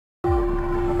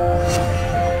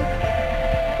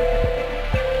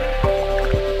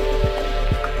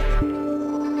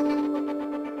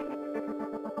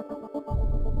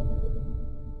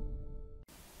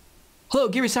Hello,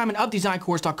 Gary Simon of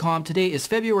DesignCourse.com. Today is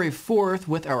February 4th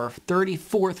with our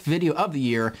 34th video of the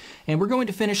year, and we're going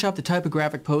to finish up the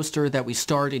typographic poster that we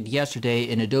started yesterday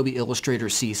in Adobe Illustrator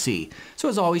CC. So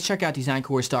as always, check out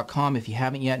DesignCourse.com if you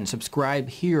haven't yet, and subscribe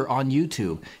here on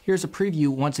YouTube. Here's a preview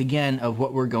once again of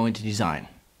what we're going to design.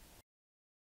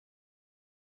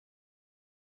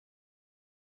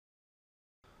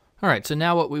 Alright, so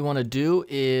now what we want to do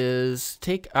is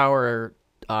take our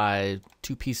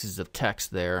two pieces of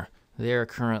text there. They are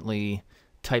currently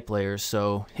type layers,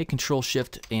 so hit Control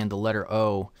Shift and the letter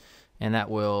O, and that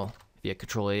will, if you hit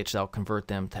Control H, that'll convert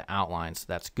them to outlines.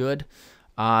 That's good.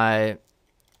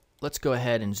 Let's go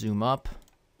ahead and zoom up.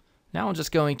 Now I'm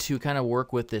just going to kind of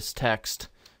work with this text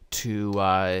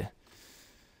to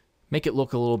make it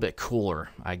look a little bit cooler,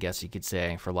 I guess you could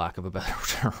say, for lack of a better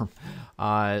term.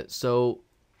 So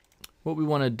what we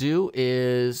want to do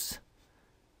is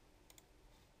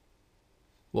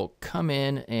we'll come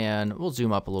in and we'll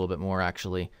zoom up a little bit more.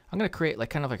 Actually, I'm going to create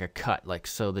kind of like a cut,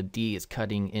 so the D is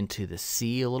cutting into the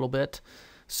C a little bit.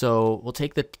 So we'll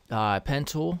take the pen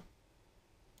tool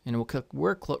and we'll click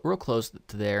real close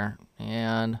to there,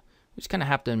 and we just kind of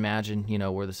have to imagine,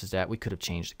 where this is at. We could have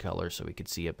changed the color so we could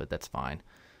see it, but that's fine.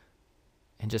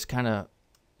 And just kind of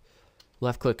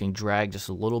left click and drag just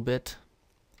a little bit,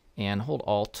 and hold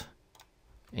Alt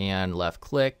and left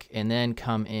click, and then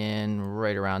come in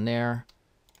right around there.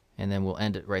 And then we'll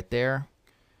end it right there.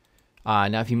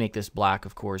 Now if you make this black,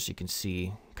 of course, you can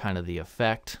see kind of the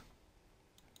effect.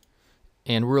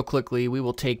 And real quickly, we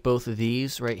will take both of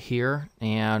these right here,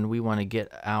 and we want to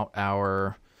get out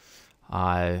our,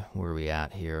 where are we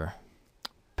at here?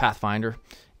 Pathfinder.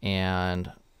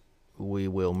 And we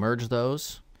will merge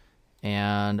those.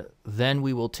 And then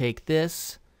we will take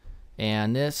this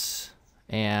and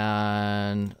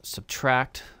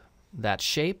subtract that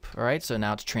shape. All right, so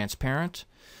now it's transparent.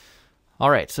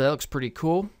 Alright, so that looks pretty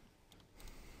cool.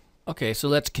 Okay, so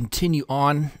let's continue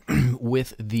on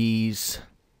with these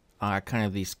kind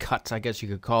of these cuts, I guess you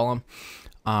could call them.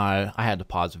 I had to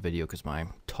pause the video because my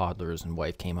toddlers and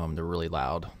wife came home. They're really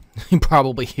loud. You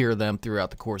probably hear them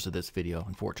throughout the course of this video,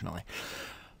 unfortunately.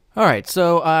 Alright,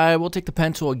 so we'll take the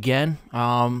pen tool again.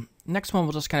 Next one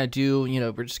we'll just kind of do,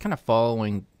 we're just kind of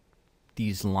following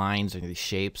these lines and these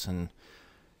shapes, and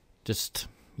just,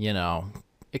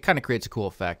 it kind of creates a cool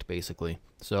effect, basically.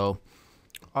 So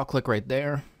I'll click right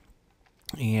there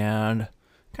and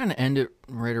kind of end it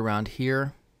right around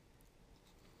here.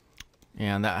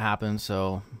 And that happens,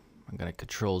 so I'm going to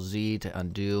Control Z to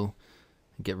undo,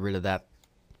 get rid of that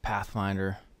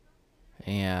Pathfinder.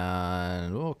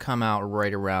 And we'll come out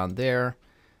right around there.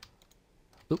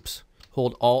 Oops.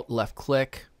 Hold Alt, left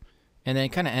click, and then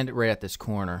kind of end it right at this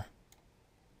corner.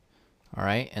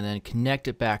 Alright, and then connect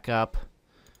it back up.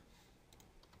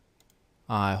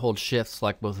 Hold Shift,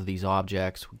 select both of these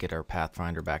objects, we'll get our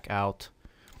Pathfinder back out,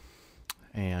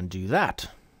 and do that.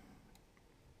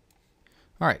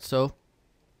 Alright, so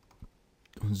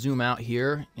zoom out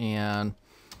here, and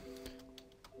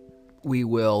we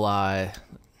will,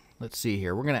 let's see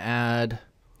here, we're going to add,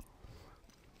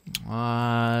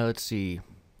 let's see,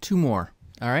 2 more.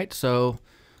 Alright, so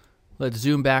let's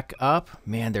zoom back up.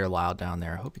 Man, they're loud down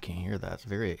there. I hope you can't hear that. It's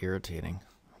very irritating.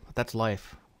 But that's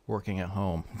life. Working at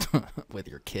home with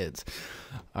your kids.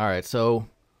 Alright, so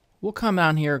we'll come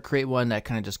down here and create one that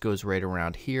kind of just goes right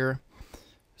around here.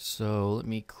 So let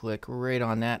me click right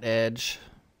on that edge.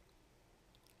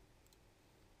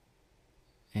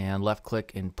 And left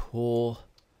click and pull.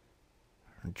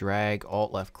 Drag,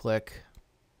 Alt left click.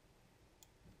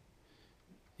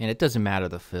 And it doesn't matter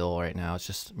the fill right now. It's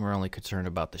just we're only concerned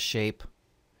about the shape.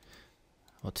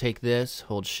 We'll take this,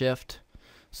 hold Shift,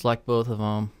 select both of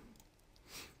them,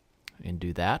 and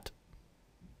do that.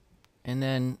 And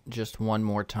then just one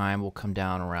more time we'll come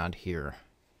down around here.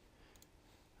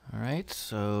 Alright,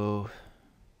 so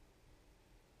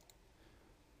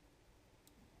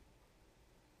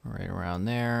right around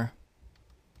there.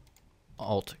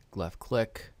 Alt left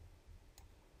click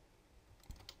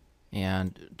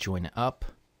and join it up.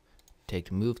 Take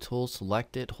the move tool,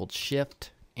 select it, hold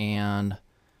Shift, and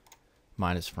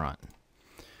minus front.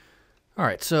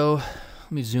 Alright, so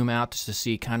let me zoom out just to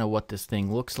see kind of what this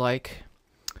thing looks like.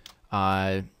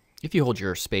 If you hold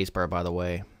your spacebar, by the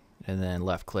way, and then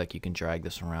left click, you can drag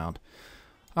this around.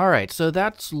 Alright, so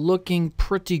that's looking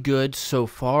pretty good so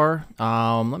far.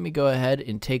 Let me go ahead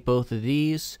and take both of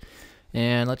these,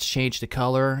 and let's change the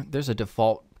color. There's a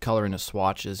default color in the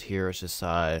swatches here. It's just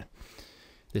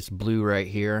this blue right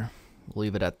here. We'll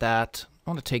leave it at that. I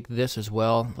want to take this as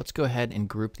well. Let's go ahead and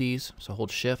group these. So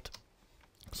hold Shift,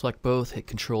 select both, hit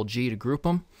Control G to group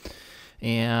them.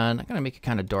 And I'm going to make it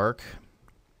kind of dark.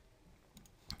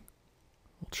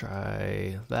 We'll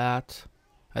try that.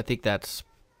 I think that's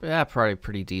probably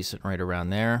pretty decent right around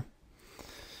there.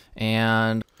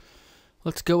 And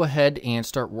let's go ahead and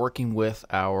start working with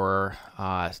our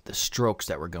the strokes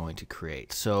that we're going to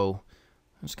create. So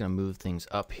I'm just going to move things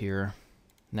up here.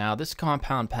 Now this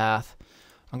compound path,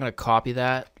 I'm going to copy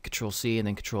that, Control C and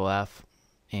then Control F,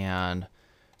 and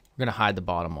we're going to hide the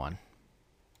bottom one,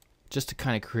 just to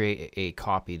kind of create a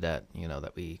copy that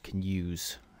that we can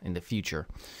use in the future.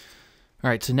 All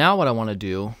right, so now what I want to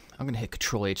do, I'm going to hit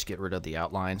Control H to get rid of the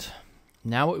outlines.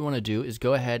 Now what we want to do is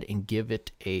go ahead and give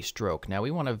it a stroke. Now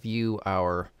we want to view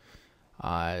our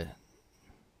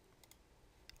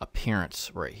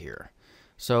appearance right here.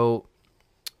 So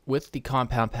with the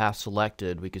compound path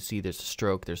selected, we can see there's a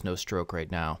stroke. There's no stroke right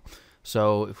now.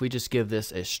 So if we just give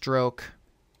this a stroke,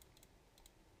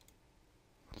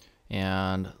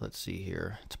 and let's see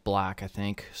here, it's black, I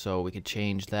think. So we could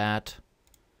change that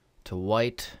to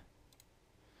white,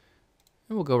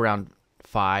 and we'll go around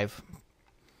 5.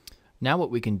 Now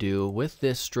what we can do with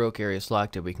this stroke area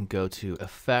selected, we can go to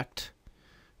Effect,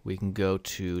 we can go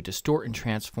to Distort and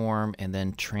Transform, and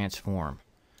then Transform,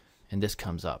 and this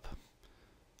comes up.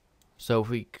 So if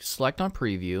we select on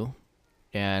Preview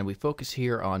and we focus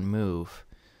here on Move,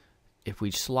 if we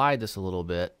slide this a little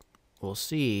bit, we'll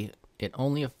see it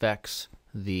only affects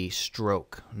the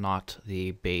stroke, not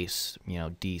the base,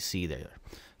 DC there.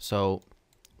 So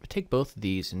we take both of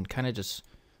these and kind of just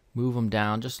move them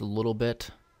down just a little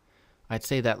bit. I'd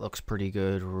say that looks pretty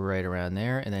good right around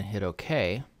there, and then hit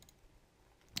OK.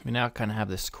 We now kind of have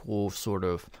this cool sort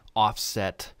of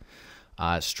offset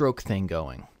stroke thing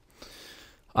going.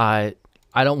 I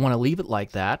don't want to leave it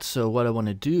like that, so what I want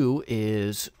to do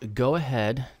is go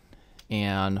ahead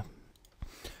and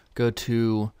go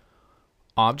to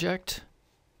Object,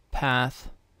 Path,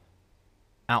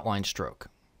 Outline Stroke.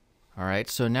 All right,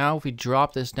 so now if we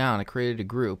drop this down, I created a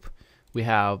group. We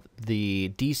have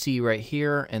the DC right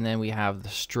here, and then we have the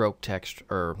stroke text,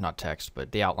 or not text,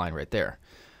 but the outline right there.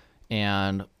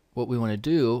 And what we want to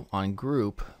do on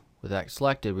group, with that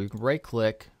selected, we can right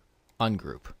click,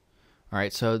 ungroup. All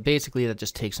right, so basically that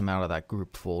just takes them out of that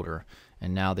group folder,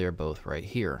 and now they're both right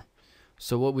here.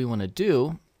 So what we want to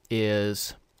do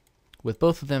is, with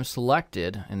both of them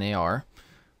selected, and they are,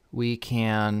 we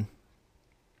can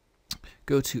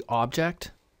go to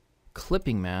Object,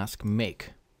 Clipping Mask,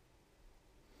 Make.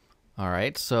 All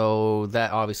right, so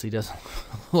that obviously doesn't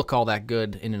look all that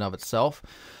good in and of itself.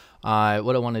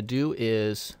 What I want to do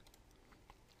is,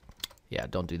 yeah,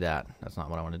 don't do that. That's not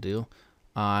what I want to do.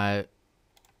 I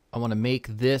want to make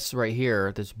this right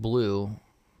here, this blue,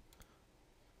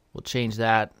 we'll change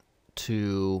that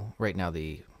to, right now let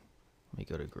me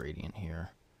go to gradient here.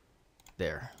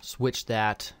 There, switch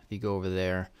that, if you go over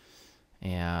there,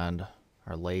 and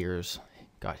our layers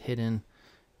got hidden,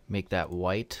 make that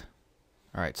white.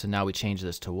 All right, so now we change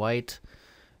this to white.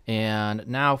 And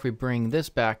now if we bring this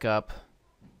back up,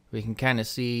 we can kind of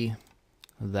see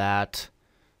that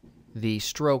the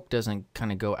stroke doesn't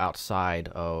kind of go outside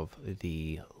of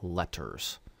the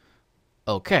letters.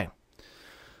 Okay,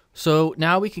 so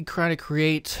now we can kind of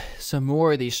create some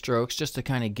more of these strokes just to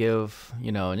kind of give,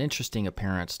 an interesting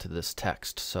appearance to this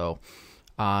text. So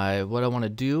what I want to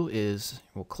do is,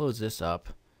 we'll close this up,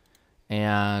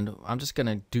 and I'm just going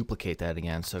to duplicate that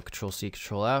again. So Control C,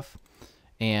 Control F,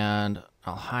 and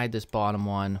I'll hide this bottom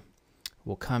one.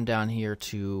 We'll come down here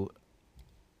to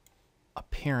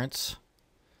Appearance,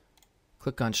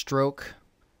 click on Stroke,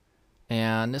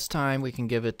 and this time we can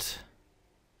give it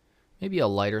maybe a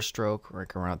lighter stroke,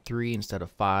 like around 3 instead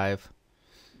of 5.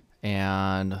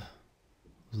 And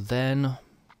then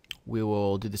we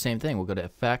will do the same thing. We'll go to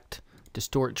Effect,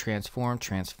 Distort, Transform,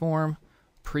 Transform,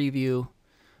 Preview.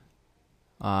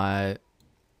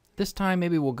 This time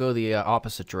maybe we'll go the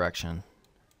opposite direction.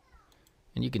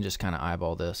 And you can just kind of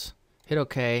eyeball this. Hit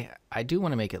OK. I do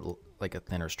want to make it like a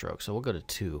thinner stroke, so we'll go to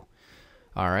 2.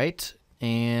 All right,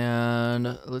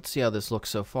 and let's see how this looks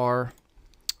so far.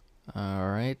 All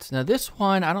right, now this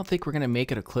one, I don't think we're going to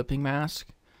make it a clipping mask.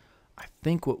 I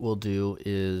think what we'll do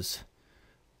is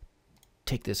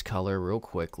take this color real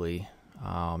quickly,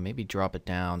 maybe drop it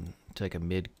down to like a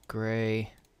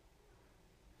mid-gray,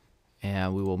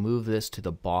 and we will move this to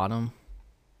the bottom.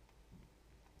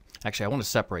 Actually, I want to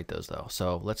separate those though,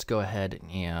 so let's go ahead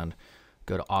and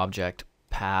go to Object,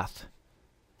 Path.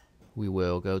 We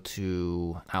will go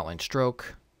to Outline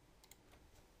Stroke.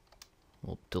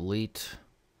 We'll delete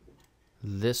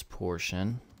this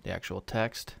portion, the actual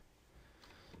text,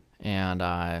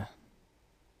 and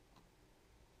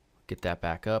get that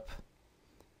back up.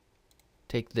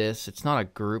 Take this, it's not a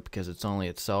group because it's only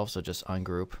itself, so just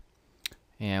ungroup,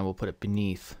 and we'll put it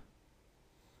beneath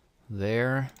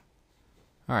there.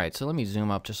 Alright, so let me zoom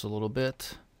up just a little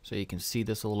bit so you can see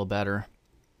this a little better.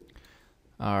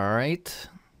 Alright,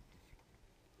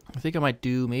 I think I might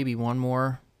do maybe one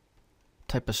more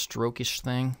type of stroke-ish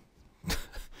thing.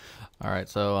 Alright,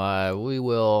 so we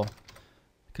will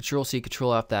Control-C,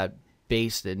 Control-F that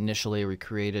base that initially we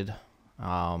created,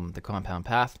 the compound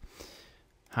path.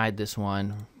 Hide this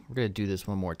one. We're going to do this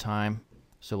one more time.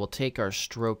 So we'll take our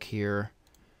stroke here.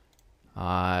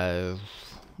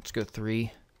 Let's go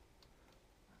 3.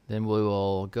 Then we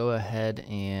will go ahead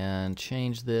and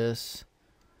change this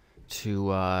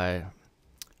to, I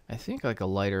think like a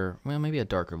lighter, well, maybe a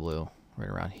darker blue right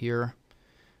around here.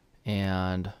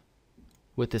 And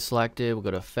with this selected, we'll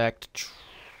go to Effect,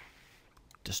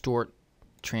 Distort,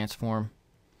 Transform,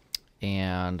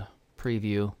 and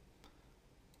Preview.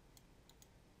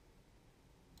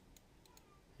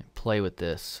 Play with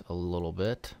this a little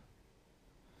bit.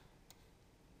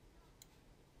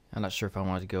 I'm not sure if I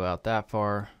want to go out that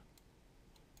far,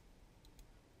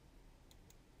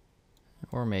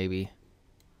 or maybe.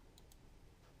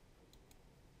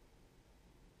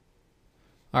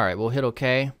 Alright, we'll hit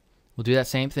OK. We'll do that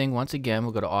same thing once again.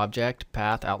 We'll go to Object,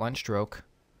 Path, Outline, Stroke,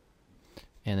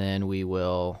 and then we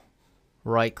will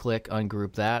right click,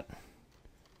 ungroup that,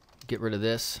 get rid of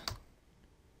this,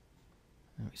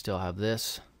 and we still have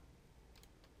this.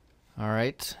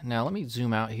 Alright, now let me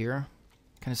zoom out here,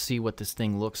 kind of see what this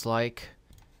thing looks like.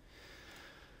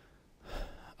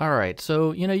 Alright,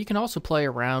 so you can also play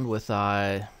around with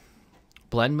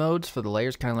blend modes for the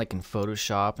layers, kind of like in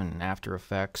Photoshop and After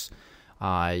Effects.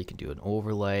 You can do an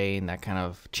overlay, and that kind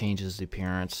of changes the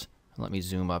appearance. Let me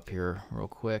zoom up here real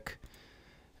quick.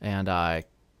 And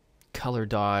color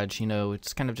dodge,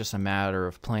 it's kind of just a matter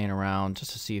of playing around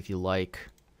just to see if you like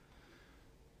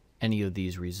any of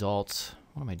these results.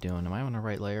 What am I doing? Am I on the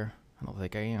right layer? I don't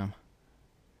think I am.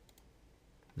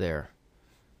 There.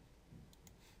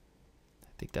 I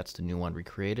think that's the new one we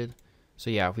created. So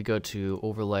yeah, if we go to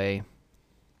overlay,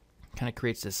 kind of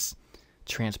creates this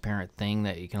transparent thing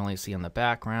that you can only see on the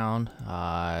background.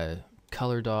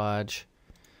 Color dodge,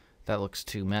 that looks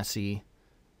too messy.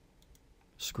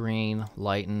 Screen,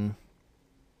 lighten,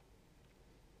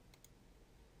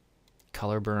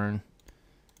 color burn.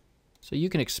 So you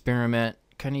can experiment,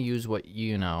 kind of use what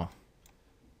you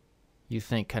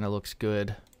think kind of looks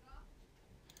good.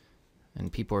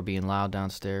 And people are being loud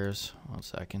downstairs. 1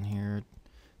 second here.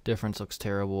 Difference looks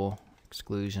terrible.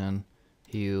 Exclusion,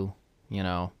 hue,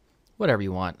 whatever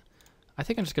you want. I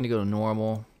think I'm just going to go to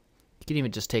normal. You can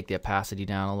even just take the opacity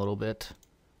down a little bit,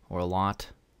 or a lot,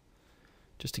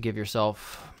 just to give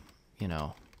yourself,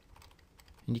 and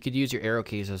you could use your arrow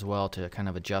keys as well to kind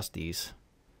of adjust these.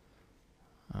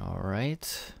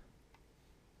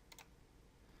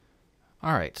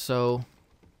 Alright, so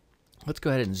let's go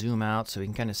ahead and zoom out so we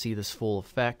can kind of see this full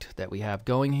effect that we have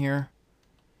going here.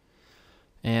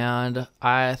 And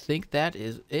I think that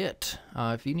is it.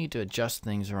 If you need to adjust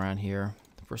things around here,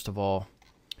 first of all,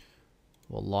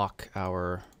 we'll lock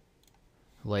our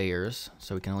layers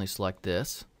so we can only select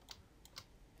this.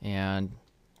 And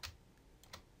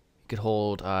you could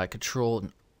hold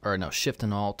Shift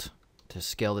and Alt to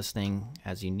scale this thing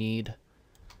as you need.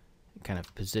 Kind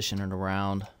of position it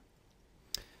around.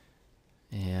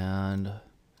 And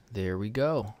there we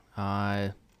go.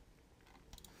 Let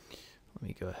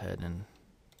me go ahead and...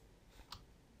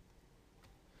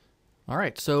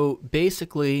 Alright, so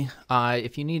basically,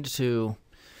 if you need to...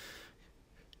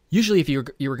 Usually if you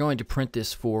were going to print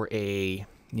this for a,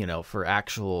 for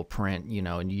actual print,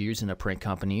 and you're using a print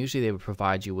company, usually they would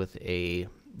provide you with a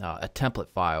template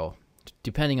file,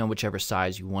 depending on whichever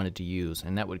size you wanted to use,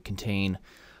 and that would contain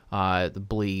the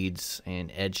bleeds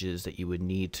and edges that you would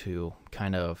need to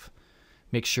kind of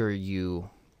make sure you,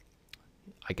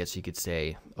 I guess you could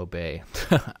say, obey.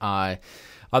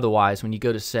 Otherwise, when you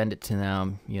go to send it to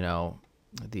them,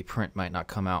 the print might not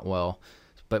come out well.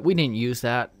 But we didn't use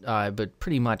that, but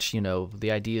pretty much,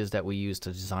 the ideas that we used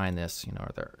to design this,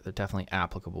 they're definitely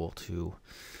applicable to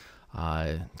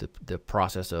the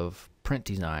process of print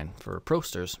design for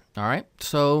posters. All right,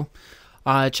 so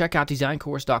check out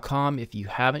designcourse.com if you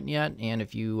haven't yet, and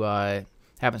if you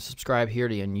haven't subscribed here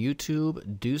on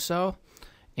YouTube, do so.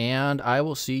 And I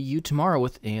will see you tomorrow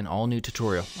with an all-new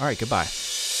tutorial. All right, goodbye.